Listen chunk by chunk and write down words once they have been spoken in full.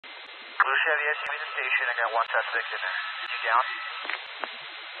Blue Chevy SUV to station. I got one suspect in there. You down?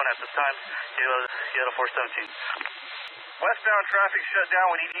 At this time, Seattle 417. Westbound traffic shut down.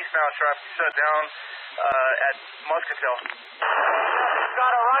 We need eastbound traffic shut down at Muscatel. Got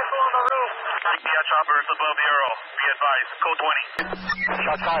a rifle on the roof. Yeah, chopper is above the Earl. Be advised. Code 20.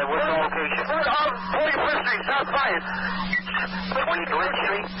 Shots fired. What's the location? 45th Street. Shots fired. 23rd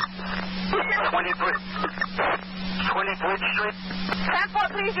Street. 23rd Street. Transport,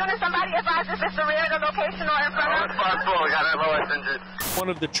 please, unit. Somebody advise if it's the rear of the location or in front of. We got MOS injured. One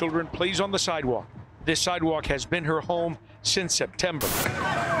of the children plays on the sidewalk. This sidewalk has been her home since September.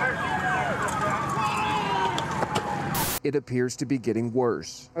 It appears to be getting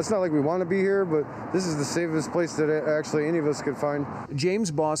worse. It's not like we want to be here, but this is the safest place that actually any of us could find. James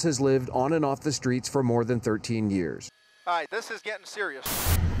Boss has lived on and off the streets for more than 13 years. All right, this is getting serious.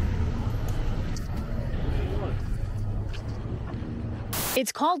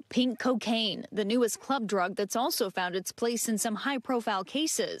 It's called pink cocaine, the newest club drug that's also found its place in some high-profile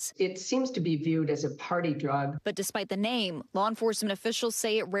cases. It seems to be viewed as a party drug. But despite the name, law enforcement officials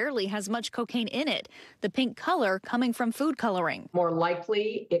say it rarely has much cocaine in it, the pink color coming from food coloring. More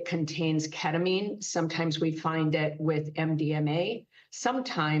likely, it contains ketamine. Sometimes we find it with MDMA.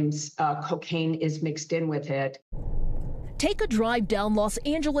 Sometimes cocaine is mixed in with it. Take a drive down Los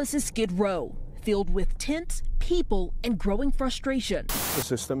Angeles' Skid Row, filled with tents, people, and growing frustration. The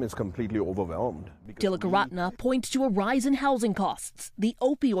system is completely overwhelmed. Tilakaratna points to a rise in housing costs, the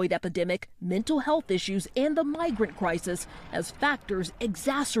opioid epidemic, mental health issues, and the migrant crisis as factors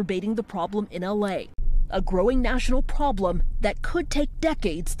exacerbating the problem in LA. A growing national problem that could take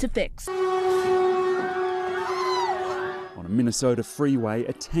decades to fix. On a Minnesota freeway,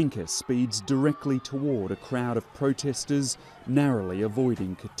 a tanker speeds directly toward a crowd of protesters, narrowly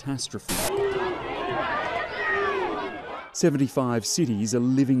avoiding catastrophe. 75 cities are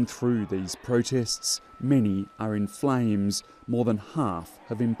living through these protests. Many are in flames. More than half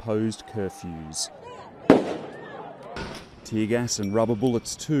have imposed curfews. Tear gas and rubber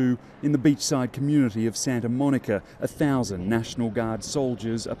bullets too. In the beachside community of Santa Monica, 1,000 National Guard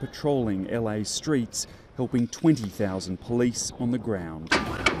soldiers are patrolling LA streets, helping 20,000 police on the ground.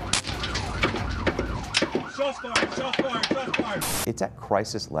 It's at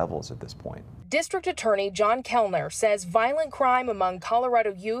crisis levels at this point. District Attorney John Kellner says violent crime among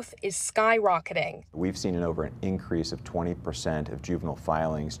Colorado youth is skyrocketing. We've seen over an increase of 20% of juvenile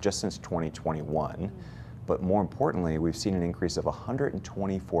filings just since 2021. But more importantly, we've seen an increase of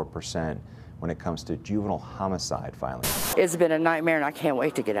 124% when it comes to juvenile homicide filings. It's been a nightmare and I can't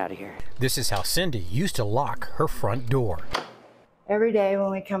wait to get out of here. This is how Cindy used to lock her front door. Every day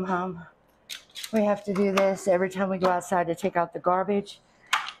when we come home, we have to do this. Every time we go outside to take out the garbage,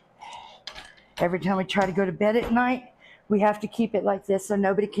 every time we try to go to bed at night, we have to keep it like this so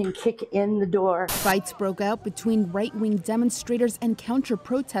nobody can kick in the door. Fights broke out between right-wing demonstrators and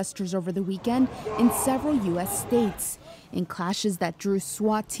counter-protesters over the weekend in several U.S. states, in clashes that drew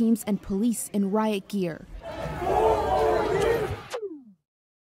SWAT teams and police in riot gear.